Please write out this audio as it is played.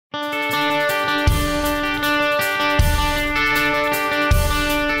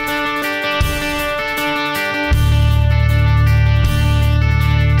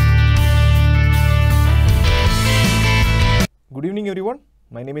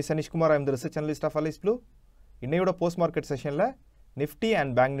name is Kumar. I am the research analyst of Analyst. இன்னையோட post market sessionல Nifty and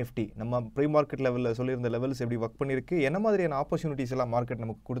Bank Nifty நம்ம pre market levelல சொல்லியிருந்த levels எப்படி work பண்ணிருக்கு என்ன மாதிரியான opportunities எல்லாம் market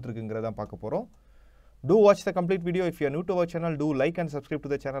நமக்கு கொடுத்திருக்குங்கறத பார்க்க போறோம். Do watch the complete video. If you are new to our channel, do like and subscribe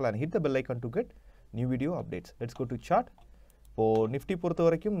to the channel and hit the bell icon to get new video updates. Let's go to chart. இப்போ Nifty பொறுத்த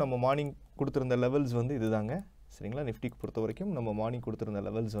வரைக்கும் நம்ம morning கொடுத்திருந்த levels வந்து இதுதாங்க. சரிங்களா? Nifty பொறுத்த வரைக்கும் நம்ம மார்னிங் கொடுத்திருந்த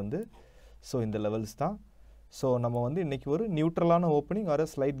levels வந்து சோ இந்த levels தான். So நம்ம வந்து இன்னைக்கு ஒரு நியூட்ரலான opening R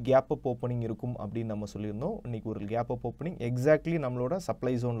slide gap up opening இருக்கும் அப்படி நம்ம சொல்லியிருந்தோம். இன்னைக்கு ஒரு கேப் அப் ஓபனிங் எக்ஸாக்ட்லி நம்மளோட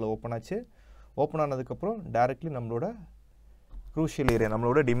சப்ளை ஜோன்ல ஓபன் ஆச்சு. ஓபன் ஆனதுக்கு அப்புறம் டைரக்ட்லி நம்மளோட க்ரூஷியல் ஏரியா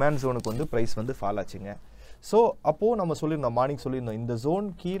நம்மளோட டிமாண்ட் ஜோனுக்கு வந்து பிரைஸ் வந்து ஃபால் ஆச்சுங்க. சோ அப்போ நம்ம சொல்லியிருந்தோம் மார்னிங் சொல்லியிருந்தோம் இந்த ஜோன்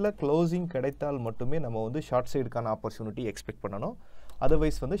கீழ க்ளோசிங் கிடைத்தால் மட்டுமே நம்ம வந்து ஷார்ட் சைடுக்கான ஆப்பர்ச்சுனிட்டி எக்ஸ்பெக்ட் பண்ணணும்.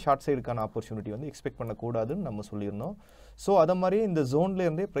 அதர்வைஸ் வந்து ஷார்ட் சைடுக்கான ஆப்பர்ச்சுனிட்டி வந்து எக்ஸ்பெக்ட் பண்ணக்கூடாதுன்னு நம்ம சொல்லியிருந்தோம். ஸோ அதை மாதிரியே இந்த ஜோன்ல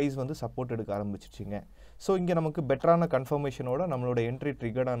இருந்தே ப்ரைஸ் வந்து சப்போர்ட் எடுக்க ஆரம்பிச்சிச்சிங்க. ஸோ இங்கே நமக்கு பெட்டரான கன்ஃபர்மேஷனோட நம்மளோட என்ட்ரி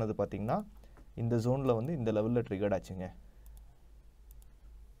ட்ரிகர்ட் ஆனது பார்த்தீங்கன்னா இந்த ஜோனில் வந்து இந்த லெவலில் ட்ரிகர்ட் ஆச்சுங்க.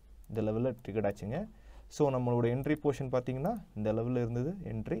 இந்த லெவலில் ட்ரிகர்ட் ஆச்சுங்க. ஸோ நம்மளோட என்ட்ரி போர்ஷன் பார்த்தீங்கன்னா இந்த லெவலில் இருந்தது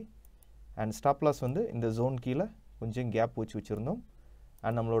என்ட்ரி அண்ட் ஸ்டாப் லாஸ் வந்து இந்த ஜோன் கீழே கொஞ்சம் கேப் வச்சுருந்தோம்.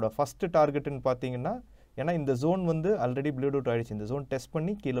 அண்ட் நம்மளோட ஃபஸ்ட்டு டார்கெட்டுன்னு பார்த்தீங்கன்னா ஏன்னா இந்த ஜோன் வந்து ஆல்ரெடி ப்ளீட் அவுட் ஆகிடுச்சு. இந்த ஜோன் டெஸ்ட்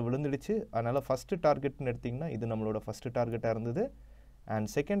பண்ணி கீழே விழுந்துடுச்சு. அதனால் ஃபஸ்ட்டு டார்கெட்னு எடுத்திங்கன்னா இது நம்மளோட ஃபஸ்ட்டு டார்கெட்டாக இருந்தது. அண்ட்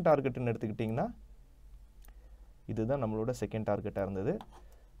செகண்ட் டார்கெட்டுன்னு எடுத்துக்கிட்டிங்கன்னா இதுதான் நம்மளோட செகண்ட் டார்கெட்டாக இருந்தது.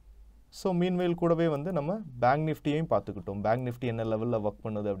 ஸோ மீன்வேல் கூடவே வந்து நம்ம பேங்க் நிஃப்டியையும் பார்த்துக்கிட்டோம். பேங்க் நிஃப்டி என்ன லெவலில் ஒர்க்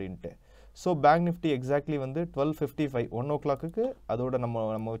பண்ணுது அப்படின்ட்டு. ஸோ பேங்க் நிஃப்டி எக்ஸாக்ட்லி வந்து 12:55 1 o'clock அதோட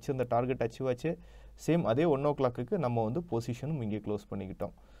நம்ம வச்சிருந்த டார்கெட் அச்சீவ் ஆச்சு. சேம் அதே 1 o'clock நம்ம வந்து பொசிஷனும் இங்கே க்ளோஸ்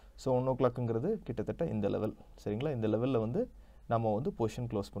பண்ணிக்கிட்டோம். ஸோ 1 o'clockங்கிறது கிட்டத்தட்ட இந்த லெவல் சரிங்களா? இந்த லெவலில் வந்து நம்ம வந்து பொசிஷன்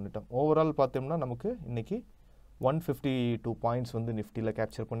க்ளோஸ் பண்ணிட்டோம். ஓவரால் பார்த்தோம்னா நமக்கு இன்றைக்கி 152 பாயிண்ட்ஸ் வந்து நிஃப்டியில்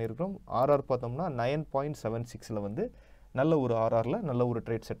கேப்சர் பண்ணியிருக்கிறோம். ஆர்ஆர் பார்த்தோம்னா 9.76 வந்து நல்ல ஒரு ஆர்ஆரில் நல்ல ஒரு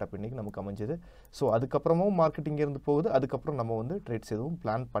ட்ரேட் செட்டப் இன்றைக்கி நமக்கு அமைஞ்சது. ஸோ அதுக்கப்புறமும் மார்க்கெட்டிங் இருந்து போகுது. அதுக்கப்புறம் நம்ம வந்து ட்ரேட்ஸ் எதுவும்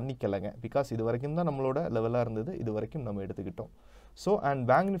பிளான் பண்ணிக்கலைங்க. பிகாஸ் இது வரைக்கும் தான் நம்மளோட லெவலாக இருந்தது. இது வரைக்கும் நம்ம எடுத்துக்கிட்டோம். So and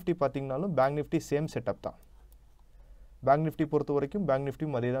bank Nifty பார்த்தீங்கன்னாலும் bank Nifty same setup தான். பேங்க் நிஃப்டி பொறுத்த வரைக்கும் பேங்க்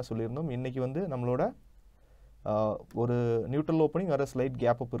நிஃப்டியும் அதே தான் சொல்லியிருந்தோம். இன்றைக்கி வந்து நம்மளோட ஒரு நியூட்ரல் ஓப்பனிங் வர ஸ்லைட்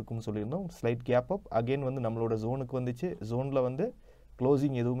கேப் அப் இருக்கும்னு சொல்லியிருந்தோம். ஸ்லைட் கேப் அப் அகெயின் வந்து நம்மளோட ஜோனுக்கு வந்துச்சு. ஜோனில் வந்து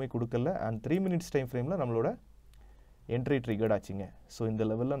க்ளோசிங் எதுவுமே கொடுக்கல. அண்ட் 3 minutes டைம் ஃப்ரேமில் நம்மளோட என்ட்ரி ட்ரிகர்ட் ஆச்சுங்க. ஸோ இந்த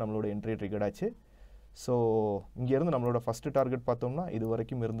லெவலில் நம்மளோட என்ட்ரி ட்ரிகர்ட் ஆச்சு. ஸோ இங்கேருந்து நம்மளோட ஃபஸ்ட்டு டார்கெட் பார்த்தோம்னா இது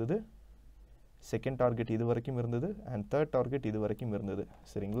வரைக்கும் இருந்தது. செகண்ட் டார்கெட் இது வரைக்கும் இருந்தது. அண்ட் தேர்ட் டார்கெட் இது வரைக்கும் இருந்தது.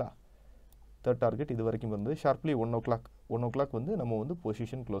 சரிங்களா? தேர்ட் டார்கெட் இது வரைக்கும் இருந்தது. ஷார்ப்லி 1 o'clock வந்து நம்ம வந்து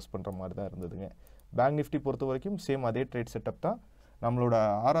பொசிஷன் க்ளோஸ் பண்ணுற மாதிரி தான் இருந்ததுங்க. பேங்க் நிஃப்டி பொறுத்த வரைக்கும் சேம் அதே ட்ரேட் செட்டப் தான். நம்மளோட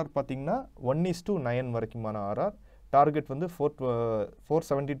ஆர்ஆர் பார்த்தீங்கன்னா 1:9 வரைக்குமான ஆர்ஆர். டார்கெட் வந்து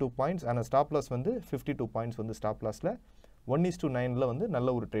 472 பாயிண்ட்ஸ் அண்ட் ஸ்டாப் லாஸ் வந்து 52 பாயிண்ட்ஸ் வந்து ஸ்டாப் லாஸில் 1:9 வந்து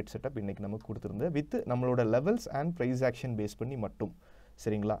நல்ல ஒரு ட்ரேட் செட்டப் இன்றைக்கி நமக்கு கொடுத்துருந்தது. வித் நம்மளோட levels and price action base பண்ணி மட்டும்.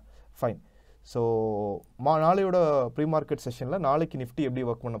 சரிங்களா? ஃபைன். ஸோ நாளையோட ப்ரீ மார்க்கெட் செஷனில் நாளைக்கு நிஃப்டி எப்படி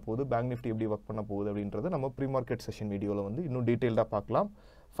ஒர்க் பண்ண போகுது, பேங்க் நிஃப்டி எப்படி ஒர்க் பண்ண போகுது அப்படின்றத நம்ம ப்ரீ மார்க்கெட் செஷன் வீடியோவில் வந்து இன்னும் டீட்டெயில்டாக பார்க்கலாம்.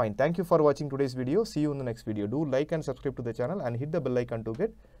 Fine. Thank you for watching today's video. See you in the next video. Do like and subscribe to the channel and hit the bell icon to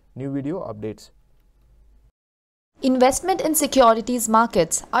get new video updates. Investment in securities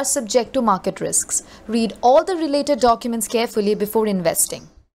markets are subject to market risks. Read all the related documents carefully before investing.